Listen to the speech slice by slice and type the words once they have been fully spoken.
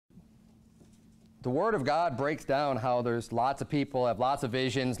The Word of God breaks down how there's lots of people have lots of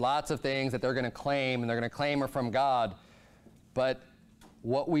visions, lots of things that they're going to claim, and they're going to claim are from God. But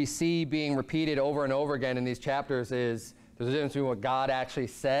what we see being repeated over and over again in these chapters is there's a difference between what God actually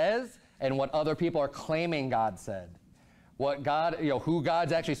says and what other people are claiming God said. What God, who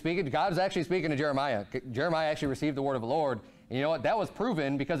God's actually speaking to. God's actually speaking to Jeremiah. Jeremiah actually received the word of the Lord. And you know what? That was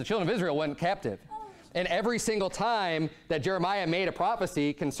proven because the children of Israel went captive. And every single time that Jeremiah made a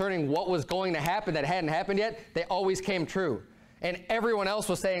prophecy concerning what was going to happen that hadn't happened yet, they always came true. And everyone else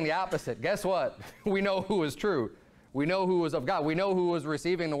was saying the opposite. Guess what? We know who was true. We know who was of God. We know who was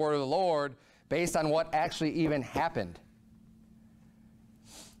receiving the word of the Lord based on what actually even happened.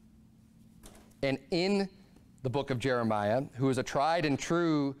 And in the book of Jeremiah, who is a tried and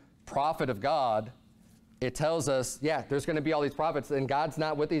true prophet of God, it tells us, yeah, there's going to be all these prophets, and God's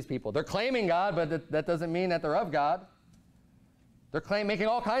not with these people. They're claiming God, but that doesn't mean that they're of God. They're making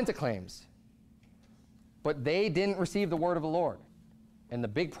all kinds of claims. But they didn't receive the word of the Lord. And the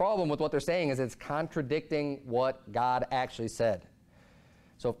big problem with what they're saying is it's contradicting what God actually said.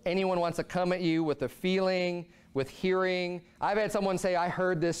 So if anyone wants to come at you with a feeling, with hearing, I've had someone say, I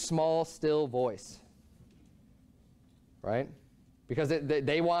heard this small, still voice. Right? Because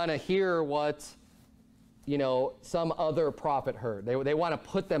they want to hear what some other prophet heard. They want to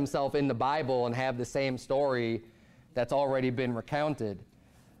put themselves in the Bible and have the same story that's already been recounted.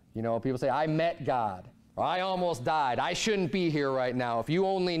 People say, I met God, or I almost died. I shouldn't be here right now. If you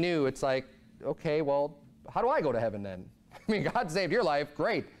only knew. It's like, okay, well, how do I go to heaven then? I mean, God saved your life,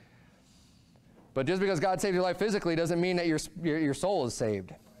 great. But just because God saved your life physically doesn't mean that your soul is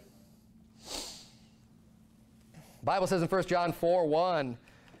saved. The Bible says in 1 John 4:1,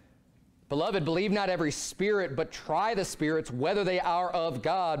 Beloved, believe not every spirit, but try the spirits, whether they are of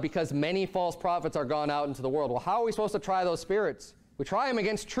God, because many false prophets are gone out into the world. Well, how are we supposed to try those spirits? We try them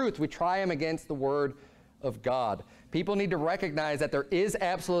against truth. We try them against the Word of God. People need to recognize that there is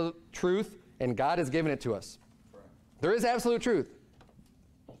absolute truth, and God has given it to us. There is absolute truth.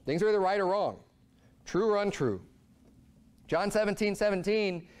 Things are either right or wrong, true or untrue. John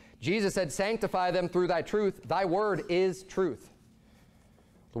 17:17, Jesus said, Sanctify them through thy truth. Thy word is truth.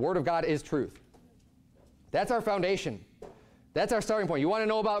 The Word of God is truth. That's our foundation. That's our starting point. You want to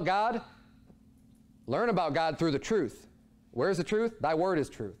know about God? Learn about God through the truth. Where's the truth? Thy Word is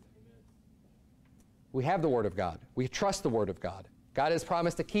truth. Amen. We have the Word of God. We trust the Word of God. God has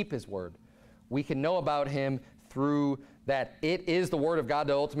promised to keep His Word. We can know about Him through that. It is the Word of God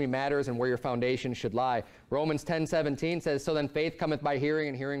that ultimately matters and where your foundation should lie. Romans 10:17 says, So then faith cometh by hearing,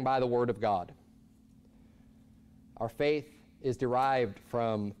 and hearing by the Word of God. Our faith is derived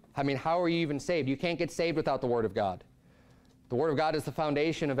from, how are you even saved? You can't get saved without the Word of God. The Word of God is the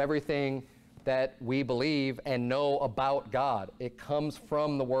foundation of everything that we believe and know about God. It comes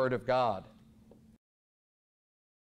from the Word of God.